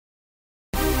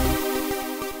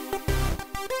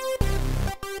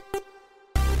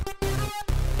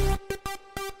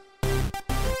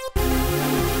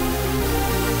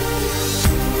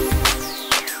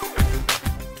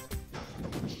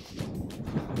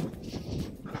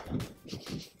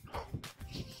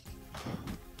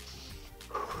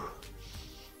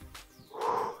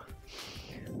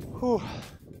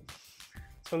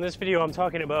So in this video, I'm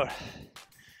talking about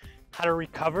how to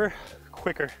recover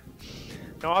quicker.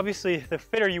 Now, obviously, the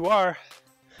fitter you are,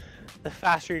 the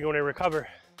faster you're going to recover.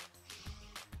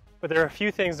 But there are a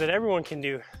few things that everyone can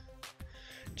do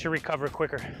to recover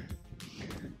quicker.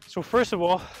 So first of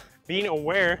all, being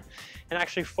aware and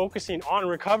actually focusing on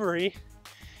recovery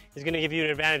is going to give you an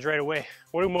advantage right away.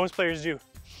 What do most players do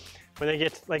when they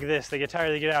get like this? They get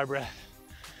tired, they get out of breath,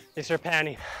 they start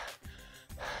panting.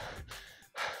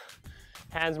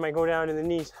 Hands might go down to the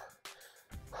knees.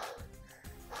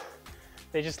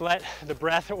 They just let the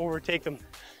breath overtake them.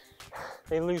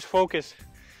 They lose focus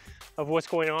of what's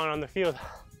going on the field.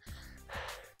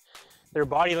 Their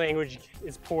body language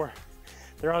is poor.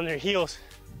 They're on their heels.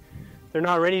 They're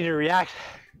not ready to react.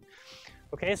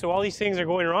 Okay, so all these things are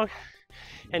going wrong.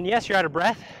 And yes, you're out of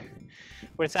breath,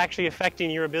 but it's actually affecting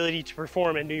your ability to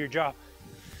perform and do your job.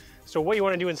 So what you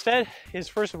want to do instead is,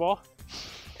 first of all,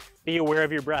 be aware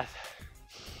of your breath.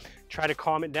 Try to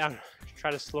calm it down.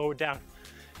 Try to slow it down.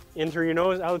 In through your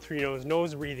nose, out through your nose.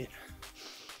 Nose breathing.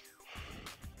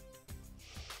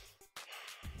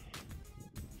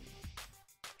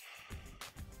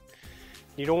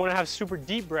 You don't want to have super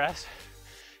deep breaths.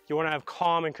 You want to have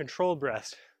calm and controlled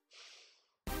breaths.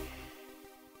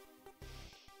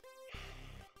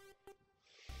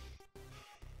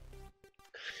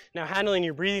 Now, handling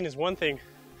your breathing is one thing,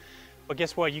 but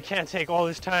guess what? You can't take all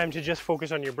this time to just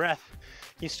focus on your breath.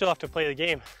 You still have to play the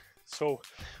game. So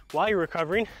while you're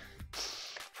recovering,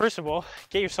 first of all,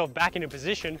 get yourself back into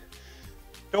position.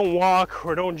 Don't walk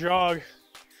or don't jog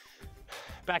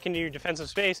back into your defensive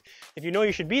space. If you know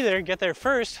you should be there, get there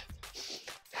first.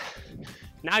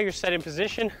 Now you're set in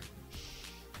position.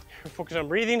 Focus on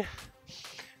breathing,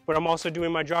 but I'm also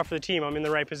doing my job for the team. I'm in the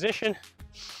right position.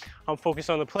 I'm focused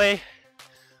on the play.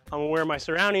 I'm aware of my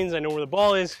surroundings. I know where the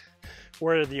ball is,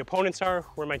 where the opponents are,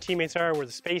 where my teammates are, where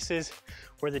the space is,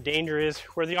 where the danger is,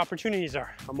 where the opportunities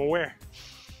are. I'm aware.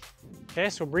 Okay,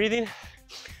 so breathing,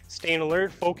 staying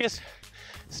alert, focus,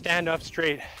 stand up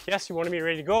straight. Yes, you want to be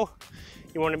ready to go.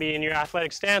 You want to be in your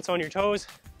athletic stance on your toes,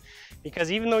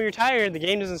 because even though you're tired, the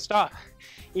game doesn't stop.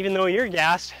 Even though you're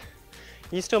gassed,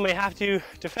 you still may have to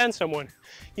defend someone.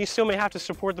 You still may have to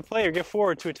support the play or get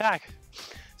forward to attack.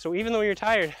 So even though you're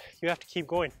tired, you have to keep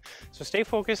going. So stay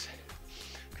focused,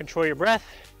 control your breath,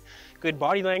 good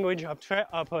body language, up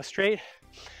straight.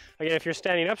 Again, if you're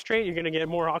standing up straight, you're gonna get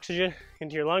more oxygen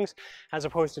into your lungs as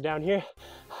opposed to down here.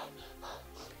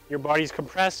 Your body's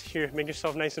compressed, here, make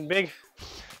yourself nice and big.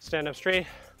 Stand up straight.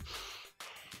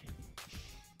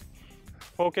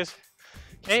 Focus.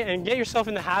 Okay, and get yourself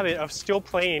in the habit of still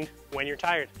playing when you're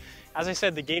tired. As I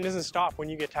said, the game doesn't stop when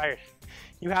you get tired.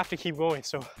 You have to keep going.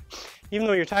 So even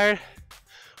though you're tired,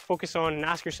 focus on and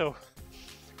ask yourself,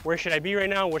 where should I be right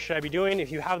now? What should I be doing?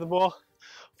 If you have the ball,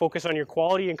 focus on your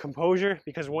quality and composure,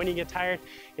 because when you get tired,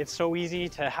 it's so easy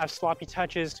to have sloppy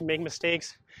touches, to make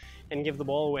mistakes, and give the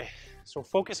ball away. So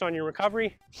focus on your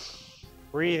recovery,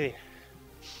 breathing,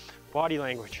 body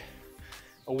language,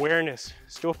 awareness,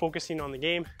 still focusing on the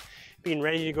game, being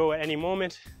ready to go at any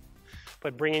moment,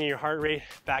 but bringing your heart rate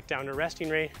back down to resting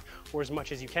rate, or as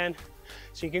much as you can,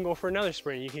 so you can go for another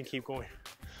sprint, you can keep going.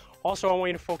 Also, I want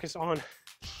you to focus on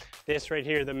this right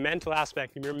here, the mental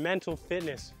aspect of your mental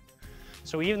fitness.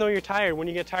 So even though you're tired, when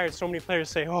you get tired, so many players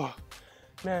say, oh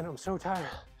man, I'm so tired.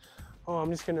 Oh, I'm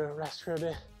just gonna rest for a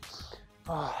bit.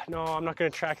 Oh, no, I'm not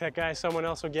gonna track that guy, someone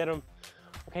else will get him.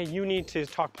 Okay, you need to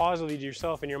talk positively to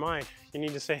yourself in your mind. You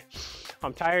need to say,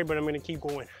 I'm tired, but I'm gonna keep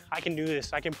going. I can do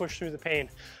this, I can push through the pain.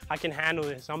 I can handle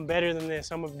this, I'm better than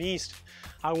this, I'm a beast.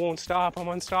 I won't stop, I'm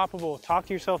unstoppable. Talk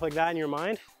to yourself like that in your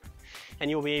mind, and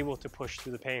you'll be able to push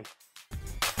through the pain.